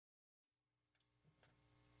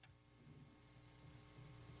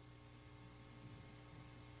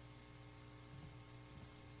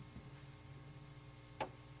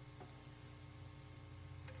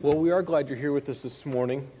Well, we are glad you're here with us this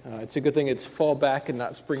morning. It's a good thing it's fall back and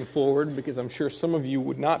not spring forward, because I'm sure some of you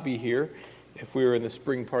would not be here if we were in the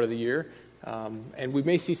spring part of the year. And we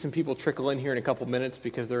may see some people trickle in here in a couple minutes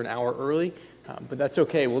because they're an hour early, but that's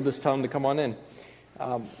okay. We'll just tell them to come on in.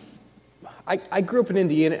 I grew up in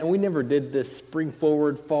Indiana, and we never did this spring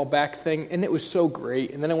forward, fall back thing, and it was so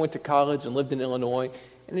great. And then I went to college and lived in Illinois,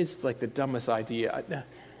 and it's like the dumbest idea.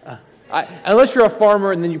 Unless you're a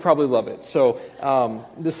farmer, and then you probably love it. So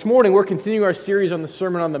this morning, we're continuing our series on the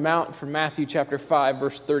Sermon on the Mount from Matthew chapter 5,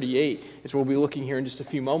 verse 38, is where we'll be looking here in just a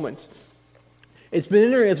few moments. It's been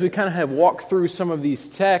interesting as we kind of have walked through some of these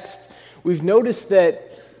texts. We've noticed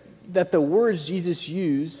that the words Jesus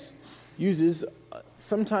uses,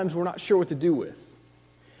 sometimes we're not sure what to do with.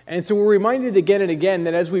 And so we're reminded again and again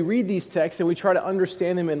that as we read these texts and we try to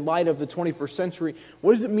understand them in light of the 21st century,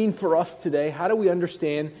 what does it mean for us today? How do we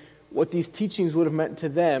understand what these teachings would have meant to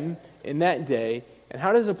them in that day, and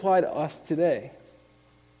how does it apply to us today?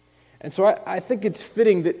 And so I think it's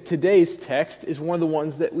fitting that today's text is one of the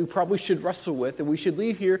ones that we probably should wrestle with, and we should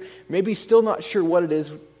leave here maybe still not sure what it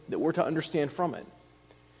is that we're to understand from it.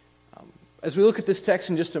 As we look at this text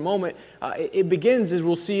in just a moment, it begins, as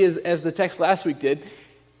we'll see as the text last week did,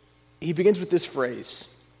 he begins with this phrase.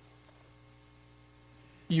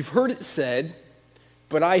 You've heard it said,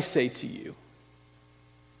 but I say to you.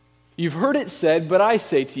 You've heard it said, but I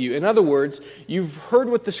say to you. In other words, you've heard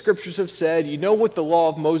what the scriptures have said. You know what the law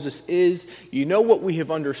of Moses is. You know what we have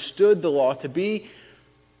understood the law to be.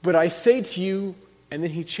 But I say to you, and then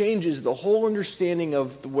he changes the whole understanding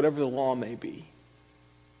of whatever the law may be.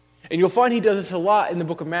 And you'll find he does this a lot in the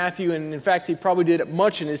book of Matthew, and in fact, he probably did it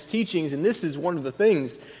much in his teachings, and this is one of the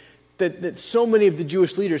things that so many of the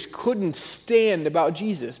Jewish leaders couldn't stand about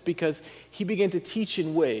Jesus, because he began to teach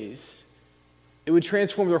in ways it would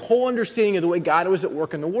transform their whole understanding of the way God was at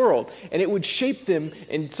work in the world. And it would shape them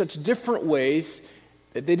in such different ways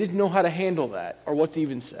that they didn't know how to handle that or what to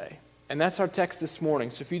even say. And that's our text this morning.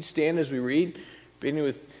 So if you'd stand as we read, beginning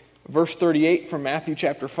with verse 38 from Matthew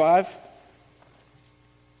chapter 5.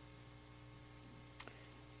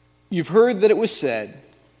 You've heard that it was said,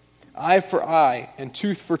 eye for eye and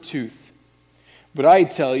tooth for tooth. But I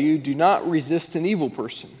tell you, do not resist an evil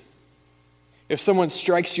person. If someone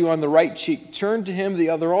strikes you on the right cheek, turn to him the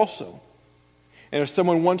other also. And if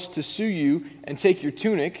someone wants to sue you and take your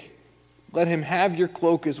tunic, let him have your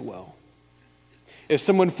cloak as well. If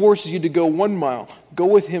someone forces you to go 1 mile, go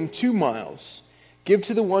with him 2 miles. Give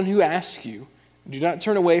to the one who asks you. Do not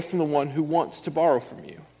turn away from the one who wants to borrow from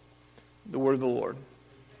you. The word of the Lord.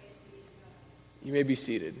 You may be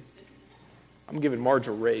seated. I'm giving Marge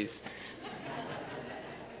a raise.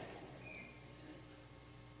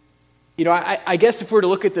 You know, I guess if we're to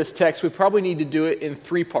look at this text, we probably need to do it in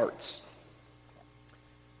 3 parts.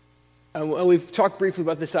 And we've talked briefly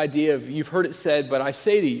about this idea of you've heard it said, but I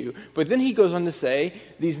say to you. But then he goes on to say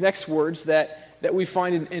these next words that we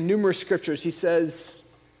find in numerous scriptures. He says,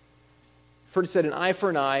 I've heard it said, an eye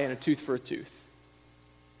for an eye and a tooth for a tooth.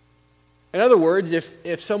 In other words,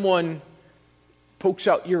 if someone pokes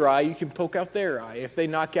out your eye, you can poke out their eye. If they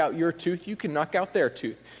knock out your tooth, you can knock out their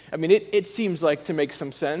tooth. I mean, it seems like to make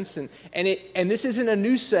some sense, and this isn't a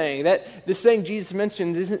new saying. That this saying Jesus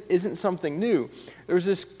mentions isn't something new. There was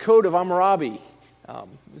this code of Hammurabi. It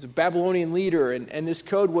was a Babylonian leader, and this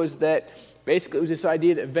code was that basically it was this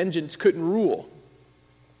idea that vengeance couldn't rule.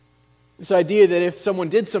 This idea that if someone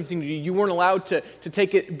did something to you, you weren't allowed to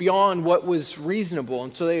take it beyond what was reasonable,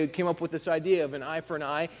 and so they came up with this idea of an eye for an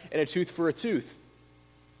eye and a tooth for a tooth.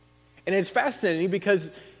 And it's fascinating because,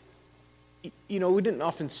 you know, we didn't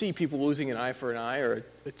often see people losing an eye for an eye or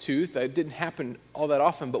a tooth. It didn't happen all that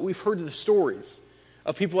often, but we've heard the stories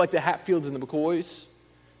of people like the Hatfields and the McCoys.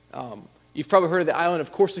 You've probably heard of the island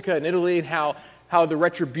of Corsica in Italy and how the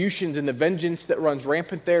retributions and the vengeance that runs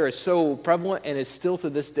rampant there is so prevalent, and is still to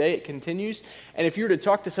this day. It continues. And if you were to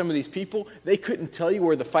talk to some of these people, they couldn't tell you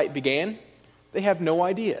where the fight began. They have no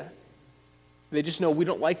idea. They just know we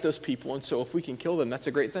don't like those people, and so if we can kill them, that's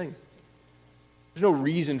a great thing. There's no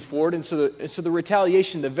reason for it, and so the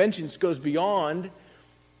retaliation, the vengeance goes beyond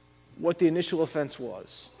what the initial offense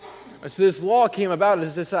was. And so this law came about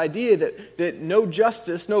as this idea that no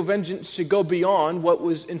justice, no vengeance should go beyond what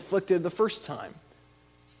was inflicted the first time.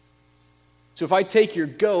 So if I take your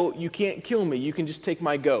goat, you can't kill me. You can just take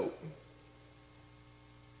my goat.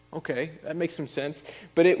 Okay, that makes some sense.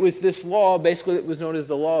 But it was this law, basically, that was known as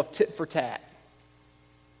the law of tit for tat.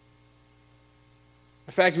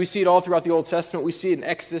 In fact, we see it all throughout the Old Testament. We see it in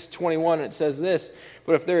Exodus 21, and it says this,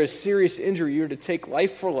 but if there is serious injury, you're to take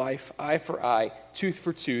life for life, eye for eye, tooth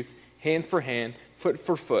for tooth, hand for hand, foot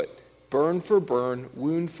for foot, burn for burn,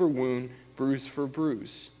 wound for wound, bruise for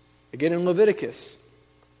bruise. Again in Leviticus,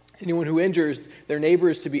 anyone who injures their neighbor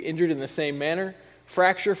is to be injured in the same manner,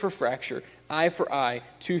 fracture for fracture, eye for eye,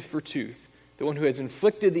 tooth for tooth. The one who has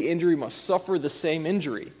inflicted the injury must suffer the same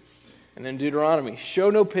injury. And then Deuteronomy, show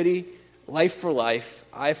no pity, life for life,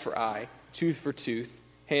 eye for eye, tooth for tooth,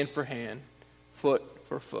 hand for hand, foot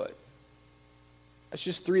for foot. That's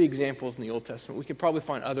just 3 examples in the Old Testament. We could probably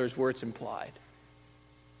find others where it's implied.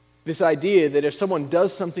 This idea that if someone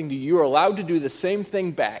does something to you, you're allowed to do the same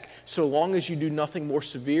thing back so long as you do nothing more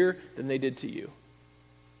severe than they did to you.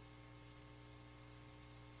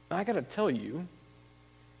 I got to tell you,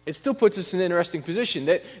 it still puts us in an interesting position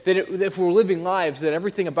that if we're living lives, that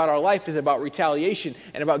everything about our life is about retaliation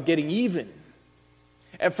and about getting even.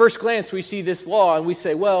 At first glance, we see this law and we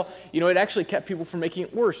say, well, it actually kept people from making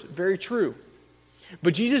it worse. Very true.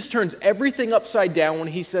 But Jesus turns everything upside down when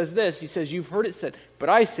he says this. He says, you've heard it said, but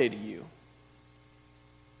I say to you.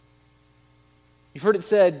 You've heard it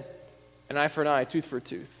said, an eye for an eye, tooth for a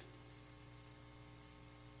tooth.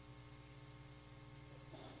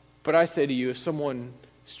 But I say to you, if someone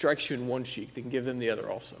strikes you in one cheek, then give them the other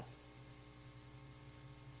also.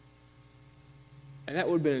 And that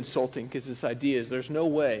would have been insulting because this idea is there's no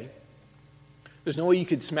way you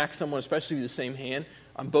could smack someone, especially with the same hand,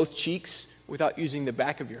 on both cheeks without using the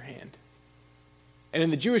back of your hand. And in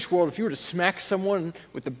the Jewish world, if you were to smack someone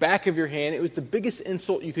with the back of your hand, it was the biggest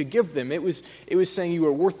insult you could give them. It was saying you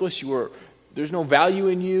were worthless, there's no value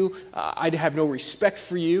in you, I'd have no respect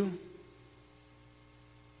for you.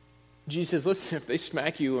 Jesus says, listen, if they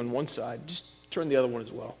smack you on one side, just turn the other one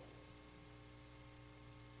as well.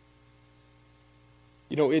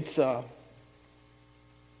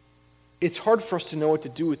 It's hard for us to know what to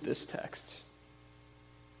do with this text.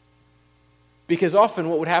 Because often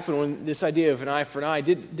what would happen when this idea of an eye for an eye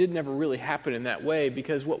did never really happen in that way,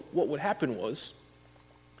 because what would happen was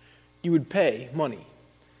you would pay money.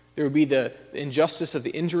 There would be the injustice of the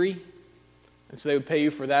injury, and so they would pay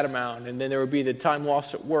you for that amount. And then there would be the time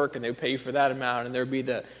lost at work, and they would pay you for that amount. And there would be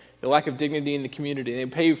the lack of dignity in the community, and they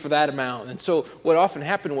would pay you for that amount. And so what often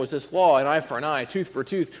happened was this law, an eye for an eye, tooth for a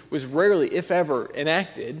tooth, was rarely, if ever,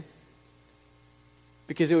 enacted,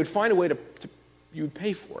 because they would find a way you would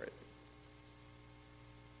pay for it.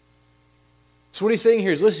 So what he's saying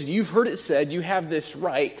here is, listen, you've heard it said, you have this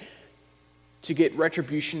right to get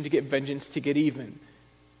retribution, to get vengeance, to get even.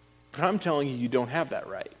 But I'm telling you, you don't have that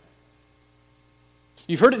right.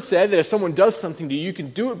 You've heard it said that if someone does something to you, you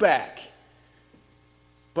can do it back.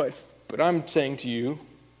 But I'm saying to you,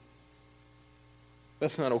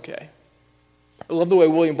 that's not okay. I love the way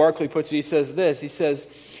William Barclay puts it. He says this. He says,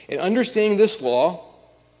 in understanding this law,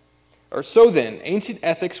 or so then, ancient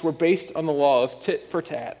ethics were based on the law of tit for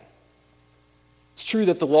tat. It's true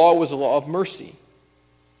that the law was a law of mercy.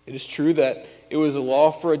 It is true that it was a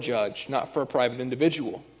law for a judge, not for a private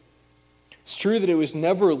individual. It's true that it was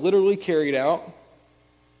never literally carried out.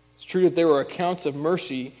 It's true that there were accounts of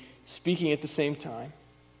mercy speaking at the same time.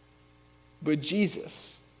 But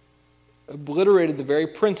Jesus obliterated the very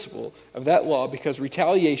principle of that law because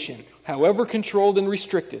retaliation, however controlled and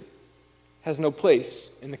restricted, has no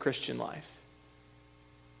place in the Christian life.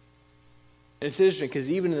 And it's interesting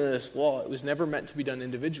because even in this law, it was never meant to be done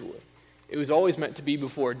individually. It was always meant to be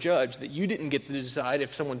before a judge, that you didn't get to decide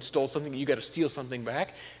if someone stole something, you got to steal something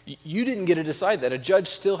back. You didn't get to decide that. A judge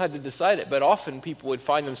still had to decide it. But often people would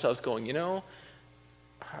find themselves going,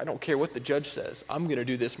 I don't care what the judge says. I'm going to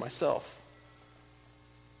do this myself.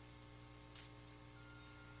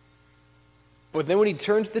 But then when he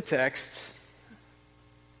turns the text,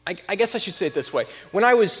 I guess I should say it this way.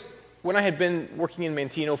 When I had been working in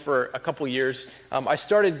Manteno for a couple years, I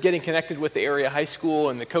started getting connected with the area high school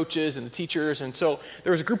and the coaches and the teachers. And so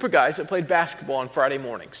there was a group of guys that played basketball on Friday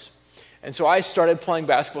mornings. And so I started playing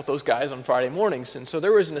basketball with those guys on Friday mornings. And so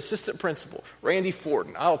there was an assistant principal, Randy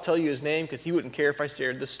Fortin. I'll tell you his name because he wouldn't care if I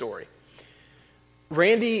shared this story.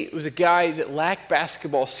 Randy was a guy that lacked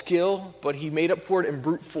basketball skill, but he made up for it in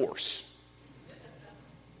brute force.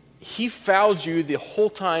 He fouled you the whole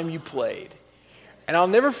time you played. And I'll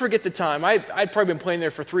never forget the time. I'd probably been playing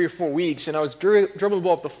there for 3 or 4 weeks, and I was dribbling the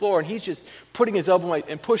ball up the floor, and he's just putting his elbow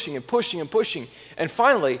and pushing and pushing and pushing. And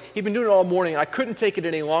finally, he'd been doing it all morning, and I couldn't take it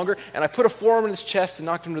any longer, and I put a forearm in his chest and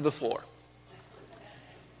knocked him to the floor.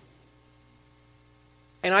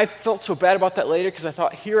 And I felt so bad about that later because I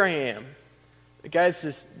thought, here I am. The guy's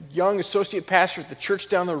this young associate pastor at the church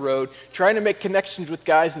down the road, trying to make connections with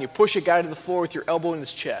guys, and you push a guy to the floor with your elbow in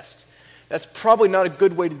his chest. That's probably not a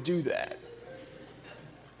good way to do that.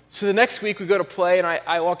 So the next week we go to play, and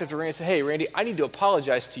I walked up to Randy and said, hey, Randy, I need to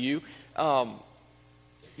apologize to you.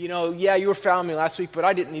 You were fouling me last week, but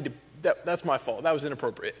I didn't need to, that's my fault. That was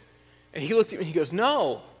inappropriate. And he looked at me and he goes,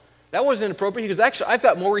 no, that wasn't appropriate. He goes, actually, I've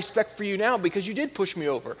got more respect for you now because you did push me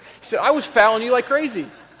over. He said, I was fouling you like crazy.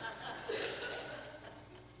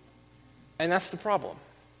 And that's the problem.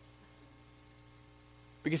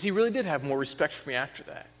 Because he really did have more respect for me after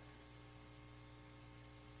that.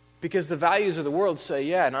 Because the values of the world say,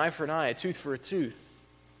 yeah, an eye for an eye, a tooth for a tooth.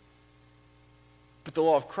 But the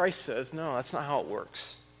law of Christ says, no, that's not how it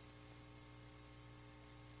works.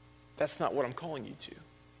 That's not what I'm calling you to.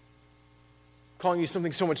 I'm calling you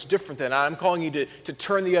something so much different than that. I'm calling you to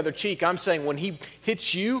turn the other cheek. I'm saying when he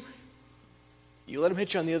hits you, you let him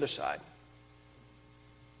hit you on the other side.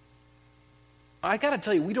 I got to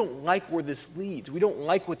tell you, we don't like where this leads. We don't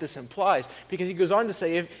like what this implies. Because he goes on to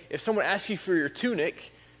say, if someone asks you for your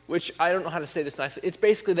tunic, which I don't know how to say this nicely, it's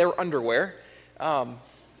basically their underwear.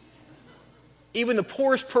 Even the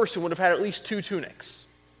poorest person would have had at least 2 tunics.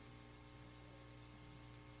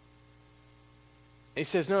 And he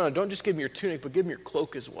says, no, don't just give me your tunic, but give me your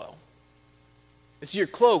cloak as well. And so your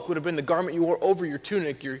cloak would have been the garment you wore over your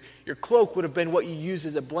tunic. Your cloak would have been what you use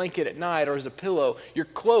as a blanket at night or as a pillow. Your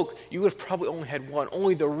cloak, you would have probably only had one.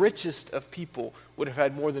 Only the richest of people would have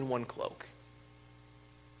had more than one cloak.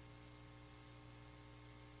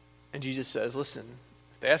 And Jesus says, listen,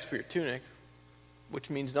 if they ask for your tunic, which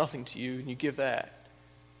means nothing to you, and you give that,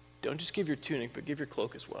 don't just give your tunic, but give your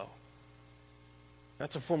cloak as well.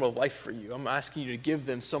 That's a form of life for you. I'm asking you to give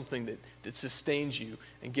them something that sustains you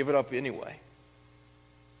and give it up anyway.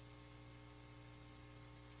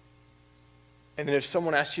 And then if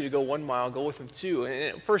someone asks you to go 1 mile, go with them 2.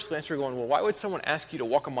 And at first glance, you're going, well, why would someone ask you to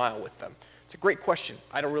walk a mile with them? It's a great question.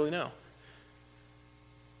 I don't really know.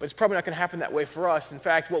 But it's probably not going to happen that way for us. In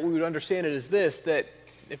fact, what we would understand it is this, that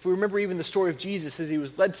if we remember even the story of Jesus as he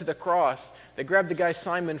was led to the cross, they grabbed the guy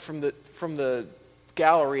Simon from the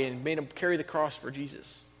gallery and made him carry the cross for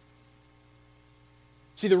Jesus.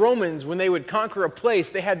 See, the Romans, when they would conquer a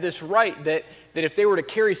place, they had this right that if they were to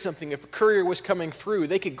carry something, if a courier was coming through,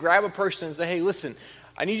 they could grab a person and say, hey, listen,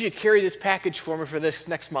 I need you to carry this package for me for this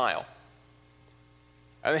next mile.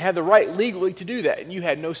 And they had the right legally to do that, and you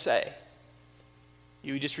had no say.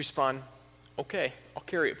 You would just respond, okay, I'll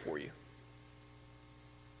carry it for you.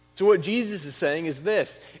 So what Jesus is saying is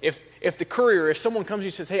this. If the courier, if someone comes to you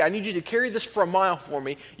and says, hey, I need you to carry this for a mile for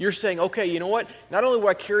me, you're saying, okay, you know what? Not only will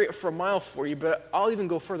I carry it for a mile for you, but I'll even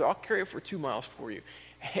go further. I'll carry it for 2 miles for you.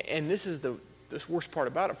 And this is the worst part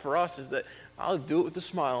about it for us is that I'll do it with a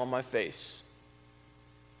smile on my face.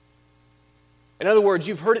 In other words,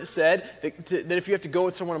 you've heard it said that if you have to go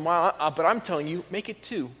with someone a mile, but I'm telling you, make it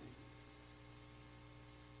 2.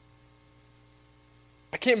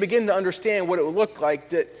 I can't begin to understand what it would look like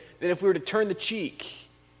that if we were to turn the cheek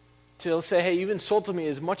to say, hey, you've insulted me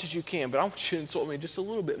as much as you can, but I want you to insult me just a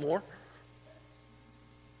little bit more.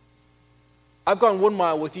 I've gone 1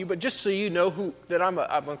 mile with you, but just so you know that I'm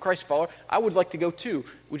a Christ follower, I would like to go 2.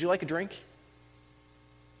 Would you like a drink?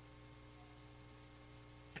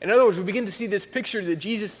 In other words, we begin to see this picture that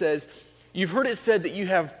Jesus says, you've heard it said that you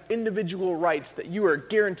have individual rights, that you are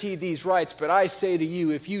guaranteed these rights, but I say to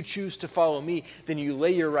you, if you choose to follow me, then you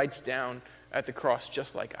lay your rights down at the cross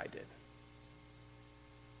just like I did.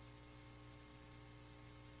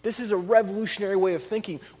 This is a revolutionary way of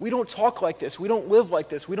thinking. We don't talk like this. We don't live like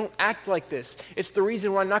this. We don't act like this. It's the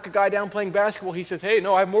reason when I knock a guy down playing basketball, he says, hey,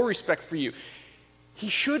 no, I have more respect for you. He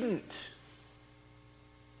shouldn't.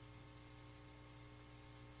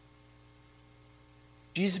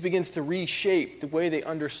 Jesus begins to reshape the way they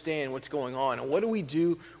understand what's going on. And what do we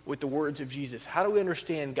do with the words of Jesus? How do we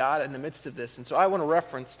understand God in the midst of this? And so I want to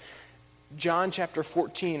reference John chapter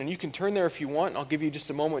 14, and you can turn there if you want. I'll give you just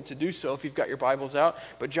a moment to do so if you've got your Bibles out.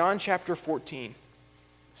 But John chapter 14,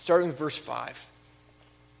 starting with verse 5.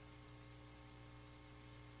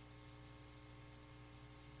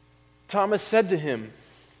 Thomas said to him,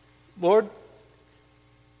 Lord,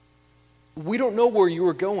 we don't know where you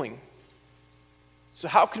are going, so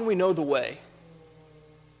how can we know the way?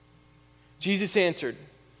 Jesus answered,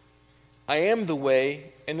 I am the way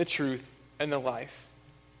and the truth and the life.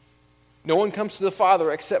 No one comes to the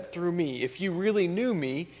Father except through me. If you really knew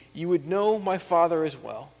me, you would know my Father as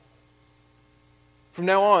well. From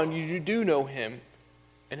now on, you do know him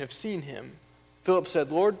and have seen him. Philip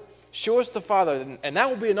said, Lord, show us the Father, and that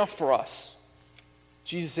will be enough for us.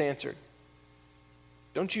 Jesus answered,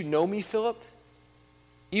 don't you know me, Philip?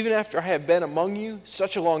 Even after I have been among you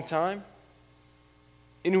such a long time?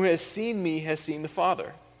 And who has seen me has seen the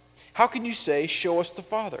Father. How can you say, show us the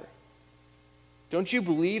Father? Don't you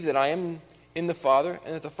believe that I am in the Father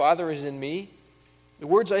and that the Father is in me? The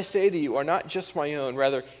words I say to you are not just my own.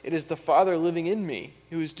 Rather, it is the Father living in me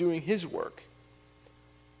who is doing his work.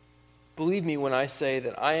 Believe me when I say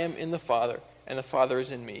that I am in the Father and the Father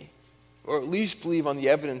is in me, or at least believe on the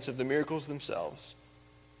evidence of the miracles themselves.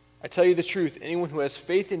 I tell you the truth, anyone who has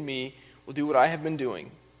faith in me will do what I have been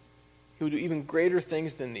doing. He will do even greater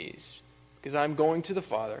things than these, because I am going to the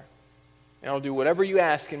Father, and I will do whatever you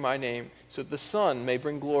ask in my name, so that the Son may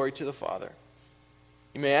bring glory to the Father.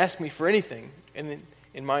 You may ask me for anything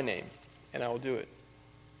in my name, and I will do it.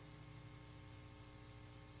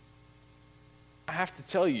 I have to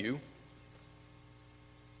tell you,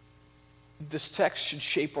 this text should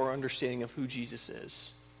shape our understanding of who Jesus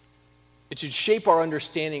is. It should shape our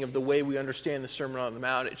understanding of the way we understand the Sermon on the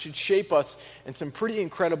Mount. It should shape us in some pretty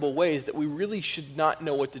incredible ways that we really should not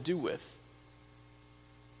know what to do with.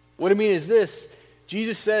 What I mean is this: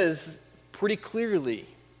 Jesus says pretty clearly,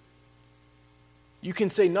 you can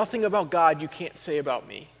say nothing about God you can't say about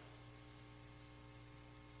me.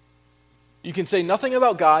 You can say nothing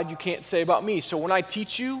about God you can't say about me. So when I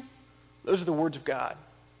teach you, those are the words of God.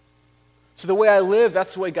 So the way I live,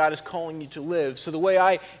 that's the way God is calling you to live. So the way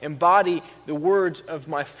I embody the words of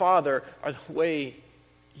my Father are the way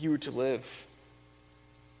you are to live.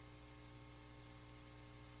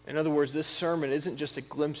 In other words, this sermon isn't just a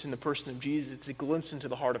glimpse in the person of Jesus, it's a glimpse into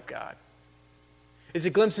the heart of God. It's a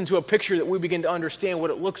glimpse into a picture that we begin to understand what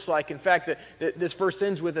it looks like. In fact, that this verse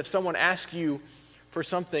ends with, if someone asks you for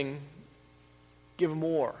something, give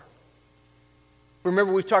more.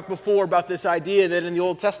 Remember, we've talked before about this idea that in the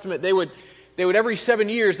Old Testament, they would every 7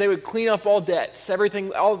 years, they would clean up all debts.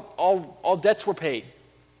 Everything, all debts were paid.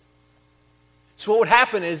 So what would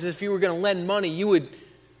happen is, if you were going to lend money, you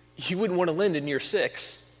wouldn't want to lend in year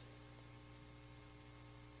 6.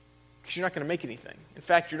 Because you're not going to make anything. In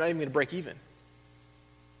fact, you're not even going to break even.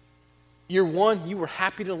 Year 1, you were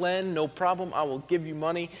happy to lend, no problem. I will give you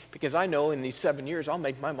money because I know in these 7 years I'll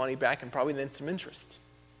make my money back and probably then some interest.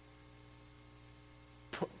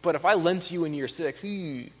 But if I lend to you in year 6,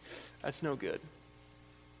 that's no good.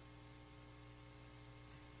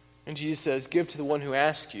 And Jesus says, give to the one who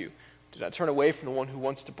asks you. Do not turn away from the one who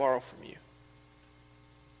wants to borrow from you.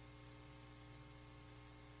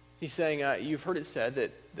 He's saying, you've heard it said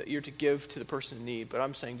that you're to give to the person in need, but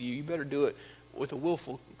I'm saying to you, you better do it with a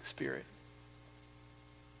willful spirit.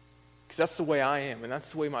 Because that's the way I am, and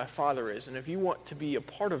that's the way my Father is. And if you want to be a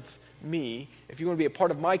part of me, if you want to be a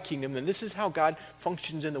part of my kingdom, then this is how God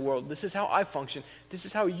functions in the world. This is how I function. This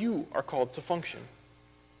is how you are called to function.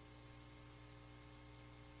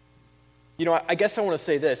 You know, I guess I want to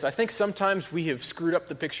say this. I think sometimes we have screwed up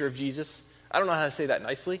the picture of Jesus. I don't know how to say that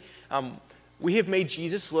nicely. We have made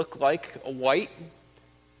Jesus look like a white,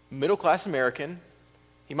 middle-class American.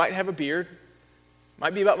 He might have a beard,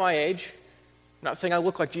 might be about my age. I'm not saying I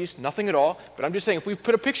look like Jesus, nothing at all, but I'm just saying if we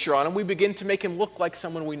put a picture on him, we begin to make him look like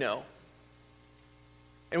someone we know.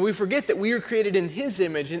 And we forget that we were created in his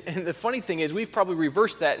image, and the funny thing is we've probably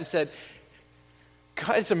reversed that and said,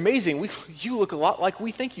 God, it's amazing, you look a lot like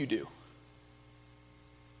we think you do.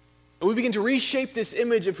 And we begin to reshape this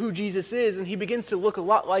image of who Jesus is, and he begins to look a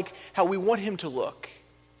lot like how we want him to look.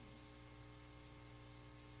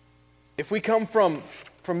 If we come from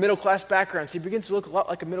middle-class backgrounds, he begins to look a lot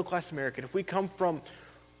like a middle-class American. If we come from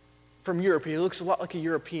Europe, he looks a lot like a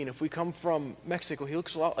European. If we come from Mexico, he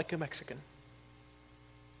looks a lot like a Mexican.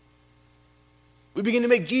 We begin to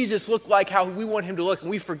make Jesus look like how we want him to look, and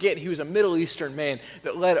we forget he was a Middle Eastern man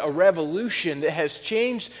that led a revolution that has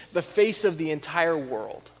changed the face of the entire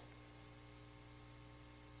world.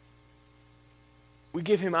 We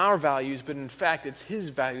give him our values, but in fact, it's his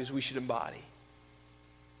values we should embody.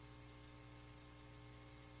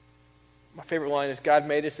 My favorite line is, God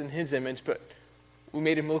made us in his image, but we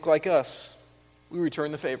made him look like us. We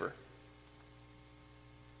return the favor.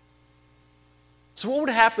 So what would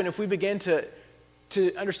happen if we began to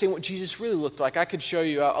understand what Jesus really looked like? I could show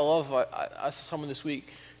you. I saw someone this week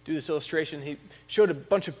do this illustration. He showed a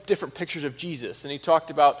bunch of different pictures of Jesus, and he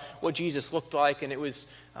talked about what Jesus looked like, and it was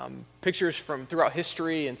pictures from throughout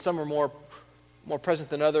history, and some are more present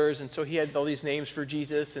than others, and so he had all these names for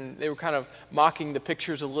Jesus, and they were kind of mocking the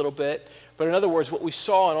pictures a little bit. But in other words, what we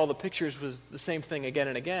saw in all the pictures was the same thing again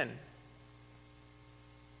and again.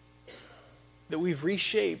 That we've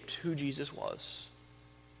reshaped who Jesus was.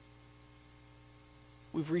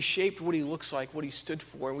 We've reshaped what he looks like, what he stood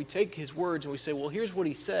for, and we take his words and we say, well, here's what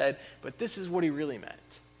he said, but this is what he really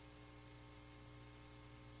meant.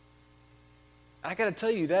 I got to tell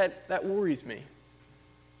you, that worries me.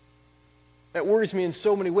 That worries me in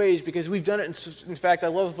so many ways because we've done it. In fact, I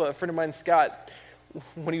love a friend of mine, Scott,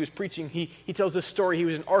 when he was preaching, he tells this story. He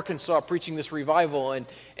was in Arkansas preaching this revival, and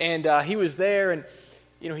he was there, and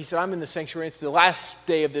he said, I'm in the sanctuary. It's the last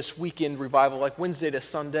day of this weekend revival, like Wednesday to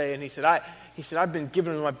Sunday, and he said, he said, I've been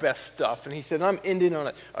giving them my best stuff. And he said, I'm ending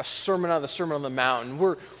on a sermon out of the Sermon on the Mount.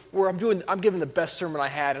 And I'm giving the best sermon I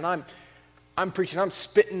had. And I'm preaching, I'm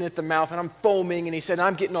spitting at the mouth, and I'm foaming. And he said,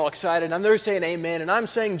 I'm getting all excited. And they're saying amen. And I'm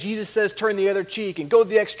saying, Jesus says, turn the other cheek and go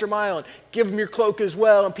the extra mile and give them your cloak as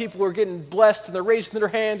well. And people are getting blessed, and they're raising their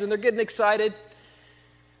hands, and they're getting excited.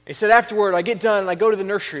 He said, afterward, I get done, and I go to the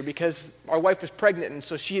nursery because our wife was pregnant, and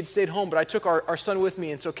so she had stayed home, but I took our son with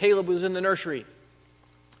me, and so Caleb was in the nursery.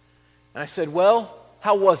 And I said, well,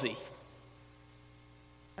 how was he?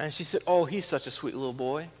 And she said, oh, he's such a sweet little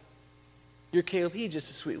boy. You're Caleb, he's just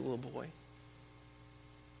a sweet little boy.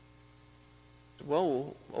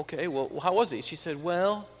 Well, okay, well, how was he? She said,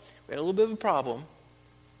 well, we had a little bit of a problem.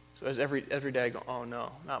 So as every dad go, oh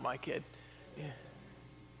no, not my kid. Yeah.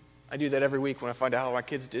 I do that every week when I find out how my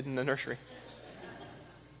kids did in the nursery.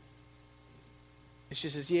 And she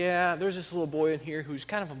says, yeah, there's this little boy in here who's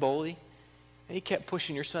kind of a bully, and he kept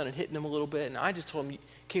pushing your son and hitting him a little bit, and I just told him,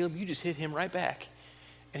 Caleb, you just hit him right back.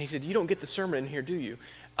 And he said, you don't get the sermon in here, do you?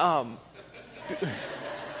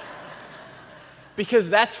 Because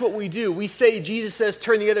that's what we do. We say, Jesus says,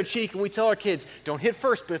 turn the other cheek, and we tell our kids, don't hit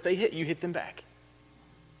first, but if they hit you, hit them back.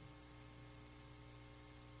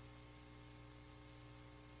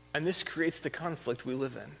 And this creates the conflict we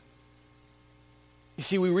live in. You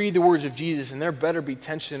see, we read the words of Jesus, and there better be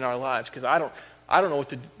tension in our lives, because I don't know what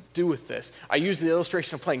to do with this. I used the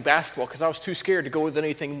illustration of playing basketball because I was too scared to go with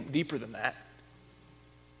anything deeper than that.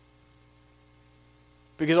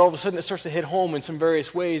 Because all of a sudden it starts to hit home in some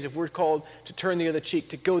various ways. If we're called to turn the other cheek,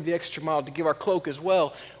 to go the extra mile, to give our cloak as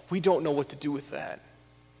well, we don't know what to do with that.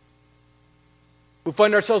 We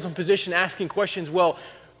find ourselves in position asking questions, well,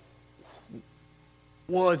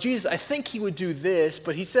 Jesus, I think he would do this,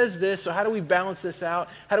 but he says this, so how do we balance this out?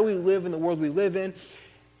 How do we live in the world we live in?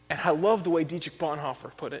 And I love the way Dietrich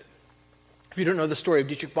Bonhoeffer put it. If you don't know the story of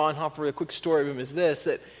Dietrich Bonhoeffer, the quick story of him is this,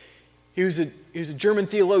 that he was a German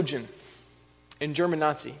theologian in German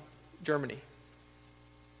Nazi Germany.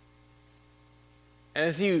 And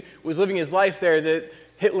as he was living his life there, that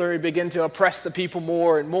Hitler had begun to oppress the people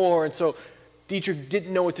more and more, and so Dietrich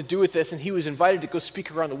didn't know what to do with this, and he was invited to go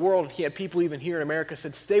speak around the world. And he had people even here in America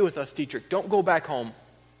said, stay with us, Dietrich. Don't go back home.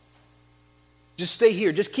 Just stay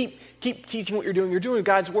here. Just keep teaching what you're doing. You're doing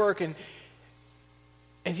God's work. And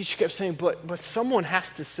Dietrich kept saying, but someone has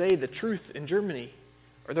to say the truth in Germany,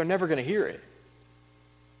 or they're never going to hear it.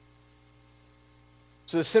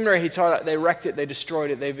 So the seminary he taught at, they wrecked it, they destroyed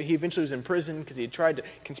it. He eventually was in prison because he had tried to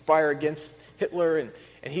conspire against Hitler,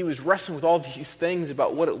 and he was wrestling with all these things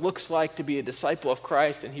about what it looks like to be a disciple of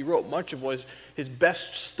Christ, and he wrote much of his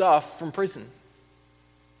best stuff from prison.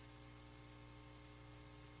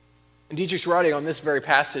 And Dietrich's writing on this very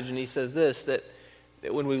passage, and he says this, that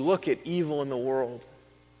when we look at evil in the world,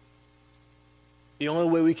 the only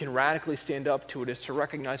way we can radically stand up to it is to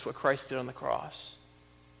recognize what Christ did on the cross.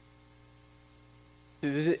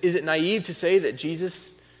 Is it naive to say that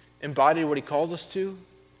Jesus embodied what he calls us to?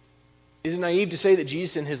 Is it naive to say that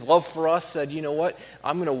Jesus, in his love for us, said, you know what,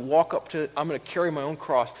 I'm going to carry my own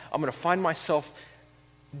cross. I'm going to find myself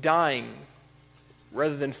dying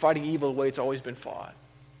rather than fighting evil the way it's always been fought.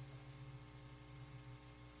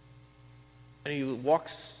 And he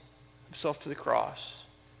walks himself to the cross.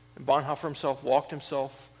 And Bonhoeffer himself walked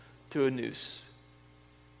himself to a noose.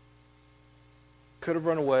 Could have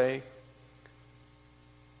run away,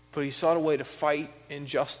 but he sought a way to fight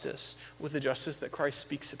injustice with the justice that Christ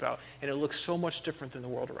speaks about. And it looks so much different than the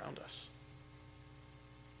world around us.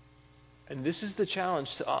 And this is the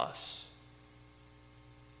challenge to us.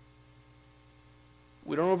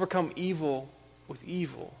 We don't overcome evil with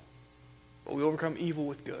evil, but we overcome evil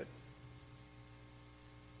with good.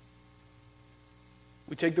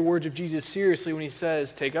 We take the words of Jesus seriously when he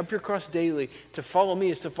says, take up your cross daily. To follow me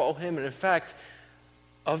is to follow him. And in fact,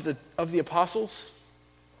 of the apostles,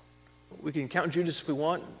 we can count Judas if we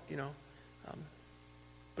want,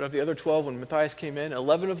 but of the other 12, when Matthias came in,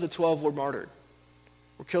 11 of the 12 were martyred,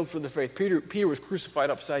 were killed for the faith. Peter was crucified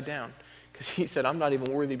upside down because he said, I'm not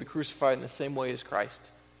even worthy to be crucified in the same way as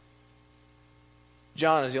Christ.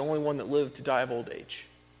 John is the only one that lived to die of old age.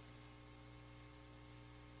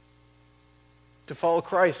 To follow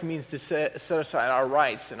Christ means to set aside our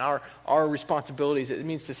rights and our responsibilities. It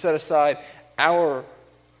means to set aside our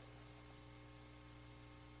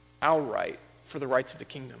right for the rights of the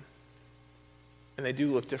kingdom. And they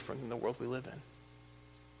do look different than the world we live in.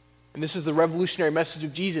 And this is the revolutionary message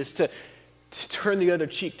of Jesus, to turn the other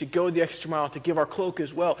cheek, to go the extra mile, to give our cloak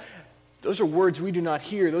as well. Those are words we do not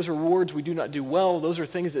hear. Those are words we do not do well. Those are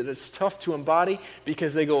things that it's tough to embody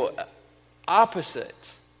because they go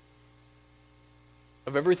opposite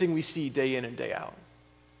of everything we see day in and day out.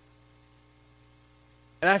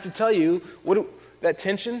 And I have to tell you, that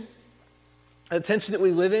tension that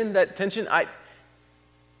we live in, that tension, I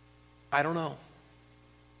don't know.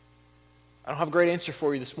 I don't have a great answer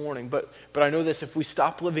for you this morning, but I know this: if we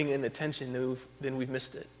stop living in the tension, then we've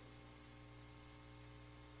missed it.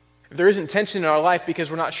 If there isn't tension in our life because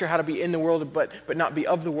we're not sure how to be in the world but not be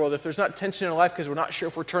of the world, if there's not tension in our life because we're not sure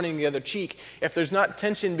if we're turning the other cheek, if there's not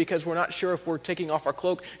tension because we're not sure if we're taking off our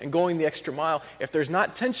cloak and going the extra mile, if there's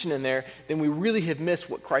not tension in there, then we really have missed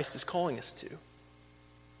what Christ is calling us to.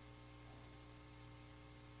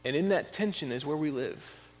 And in that tension is where we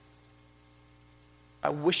live.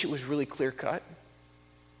 I wish it was really clear cut.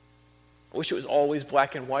 I wish it was always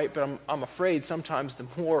black and white, but I'm afraid sometimes the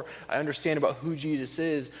more I understand about who Jesus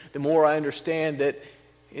is, the more I understand that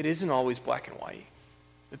it isn't always black and white,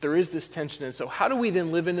 that there is this tension. And so how do we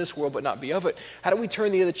then live in this world but not be of it? How do we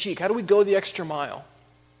turn the other cheek? How do we go the extra mile?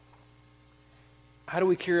 How do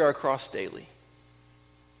we carry our cross daily?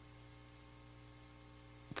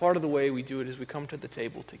 Part of the way we do it is we come to the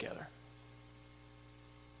table together.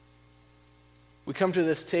 We come to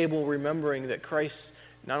this table remembering that Christ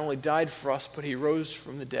not only died for us, but he rose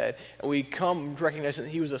from the dead. And we come recognizing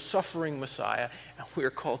that he was a suffering Messiah, and we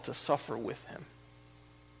are called to suffer with him.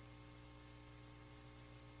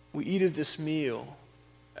 We eat of this meal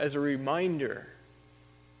as a reminder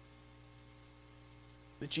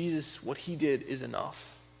that Jesus, what he did is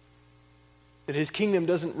enough. That his kingdom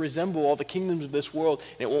doesn't resemble all the kingdoms of this world,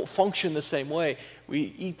 and it won't function the same way.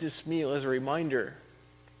 We eat this meal as a reminder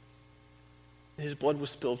that his blood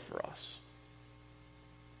was spilled for us.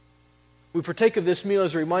 We partake of this meal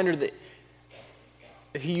as a reminder that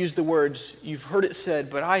he used the words, "You've heard it said,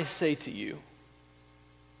 but I say to you."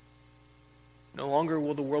 No longer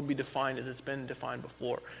will the world be defined as it's been defined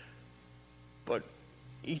before, but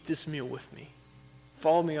eat this meal with me.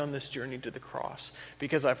 Follow me on this journey to the cross,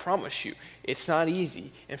 because I promise you, it's not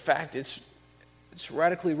easy. In fact, it's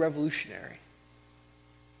radically revolutionary.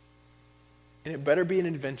 And it better be an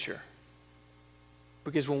adventure.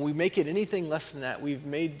 Because when we make it anything less than that, we've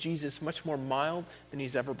made Jesus much more mild than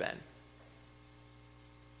he's ever been.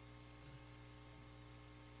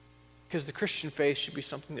 Because the Christian faith should be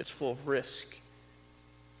something that's full of risk.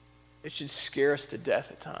 It should scare us to death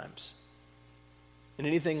at times. And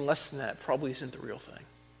anything less than that probably isn't the real thing.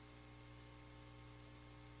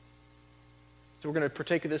 So we're going to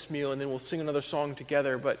partake of this meal, and then we'll sing another song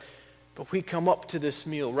together, but we come up to this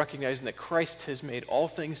meal recognizing that Christ has made all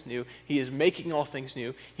things new. He is making all things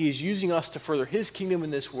new. He is using us to further his kingdom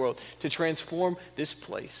in this world, to transform this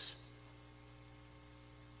place.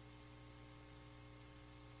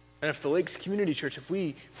 And if the Lakes Community Church, if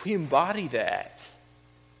we embody that,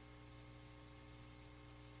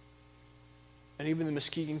 and even the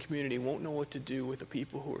Muskegon community won't know what to do with the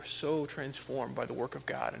people who are so transformed by the work of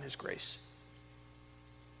God and his grace.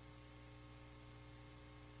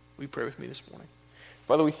 Will you pray with me this morning?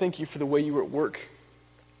 Father, we thank you for the way you are at work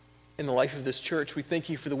in the life of this church. We thank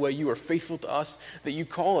you for the way you are faithful to us, that you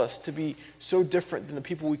call us to be so different than the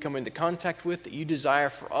people we come into contact with, that you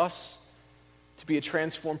desire for us to be a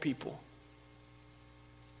transformed people.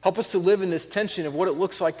 Help us to live in this tension of what it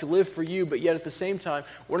looks like to live for you, but yet at the same time,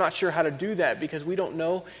 we're not sure how to do that because we don't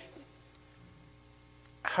know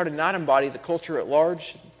how to not embody the culture at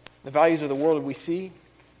large, the values of the world that we see.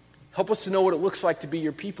 Help us to know what it looks like to be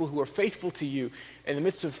your people who are faithful to you in the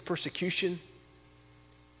midst of persecution.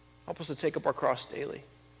 Help us to take up our cross daily,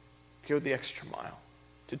 to go the extra mile,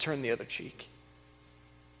 to turn the other cheek.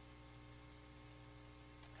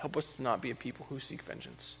 Help us to not be a people who seek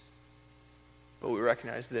vengeance, but we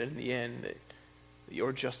recognize that in the end, that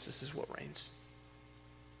your justice is what reigns.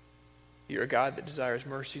 You're a God that desires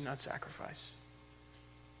mercy, not sacrifice,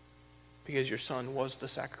 because your Son was the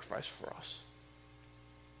sacrifice for us.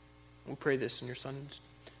 We pray this in your Son's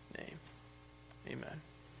name. Amen.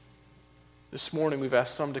 This morning we've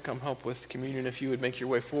asked some to come help with communion. If you would make your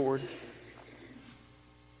way forward.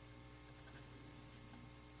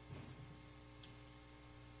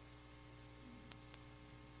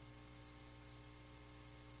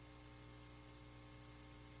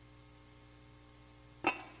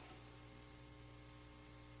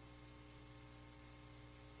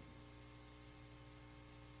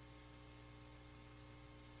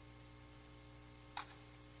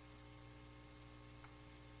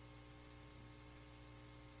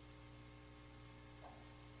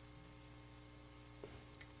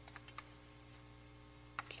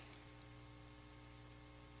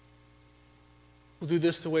 We'll do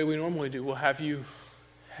this the way we normally do. We'll have you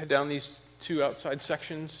head down these two outside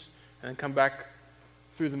sections and then come back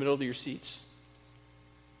through the middle of your seats.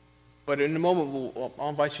 But in a moment, I'll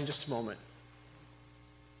invite you in just a moment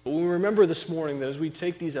But we remember this morning that as we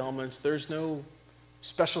take these elements, there's no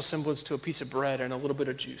special semblance to a piece of bread and a little bit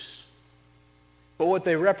of juice. But what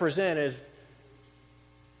they represent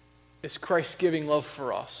is Christ's giving love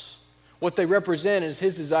for us. What they represent is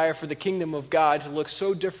his desire for the kingdom of God to look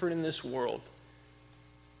so different in this world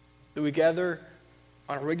that we gather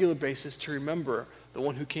on a regular basis to remember the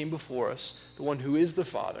one who came before us, the one who is the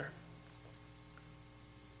Father,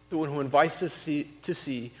 the one who invites us to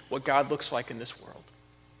see what God looks like in this world.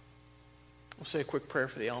 We'll say a quick prayer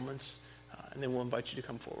for the elements, and then we'll invite you to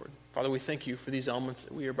come forward. Father, we thank you for these elements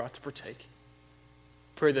that we are about to partake.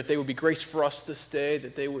 Pray that they would be grace for us this day,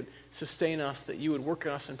 that they would sustain us, that you would work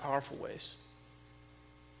in us in powerful ways.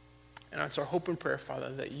 And it's our hope and prayer,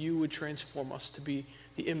 Father, that you would transform us to be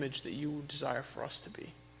the image that you desire for us to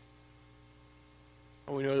be.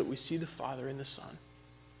 And we know that we see the Father in the Son.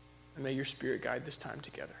 And may your Spirit guide this time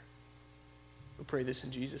together. We pray this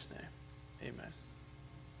in Jesus' name. Amen.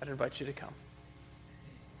 I'd invite you to come.